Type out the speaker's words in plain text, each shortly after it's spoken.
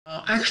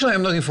Actually,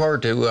 I'm looking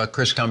forward to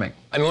Kris coming.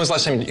 I mean, when was the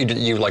last time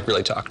you like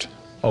really talked?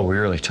 Oh, we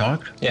really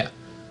talked? Yeah.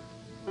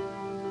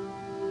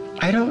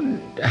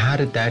 How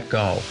did that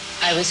go?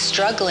 I was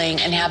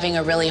struggling and having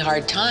a really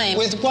hard time.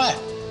 With what?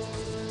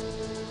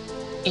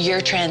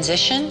 Your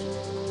transition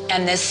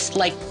and this,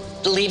 like,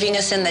 leaving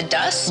us in the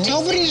dust.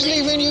 Nobody's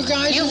leaving you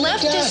guys in the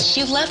dust.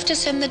 You left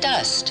us in the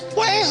dust.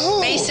 Why,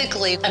 who?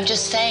 Basically, I'm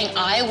just saying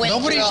I went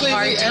through a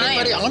hard time.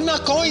 Anybody. I'm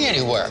not going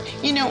anywhere.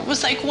 You know, it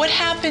was like, what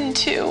happened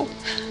to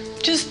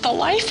just the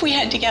life we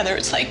had together?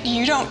 It's like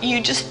you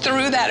just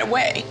threw that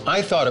away.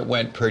 I thought it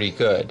went pretty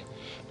good,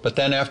 but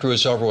then after it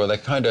was over with, I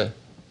kind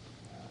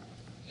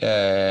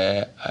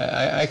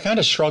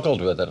of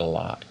struggled with it a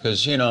lot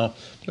because, you know,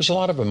 there's a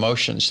lot of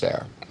emotions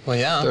there. Well,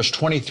 yeah. There's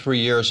 23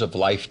 years of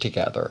life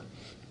together.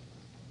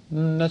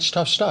 That's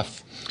tough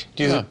stuff.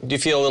 Do you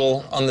feel a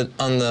little on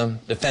the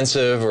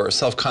defensive or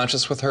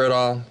self-conscious with her at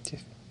all?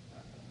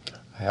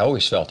 I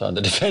always felt on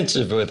the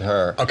defensive with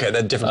her. Okay,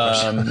 that's a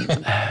different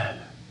question.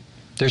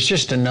 There's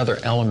just another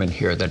element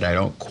here that I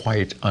don't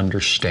quite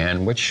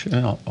understand, which, you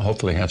know,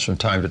 hopefully have some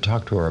time to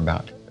talk to her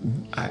about.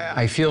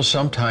 I feel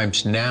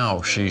sometimes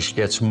now she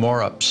gets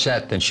more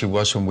upset than she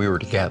was when we were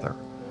together,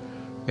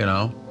 you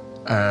know?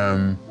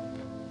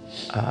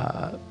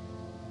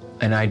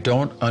 And I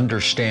don't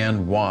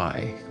understand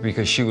why,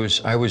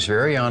 because I was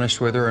very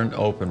honest with her and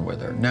open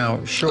with her.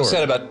 Now, sure.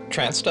 Upset about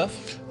trans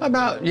stuff?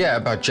 About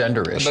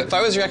gender issues. But if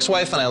I was your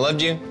ex-wife and I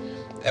loved you,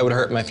 that would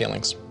hurt my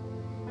feelings.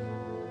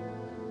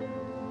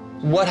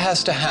 What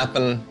has to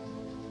happen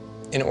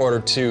in order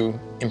to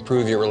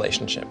improve your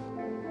relationship?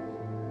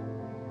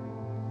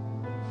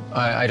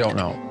 I don't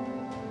know.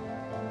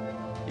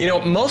 You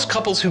know, most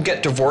couples who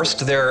get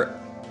divorced, they're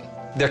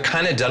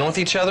kind of done with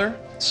each other.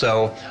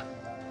 So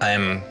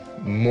I'm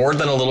more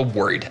than a little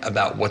worried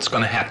about what's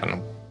going to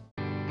happen.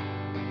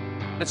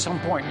 At some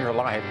point in your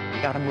life,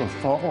 you got to move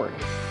forward.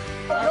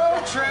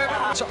 Road trip.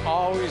 It's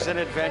always an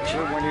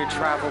adventure when you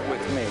travel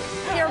with me.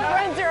 Your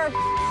friends are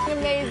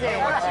amazing.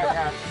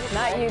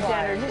 Not you,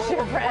 Jenner, just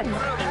your friends.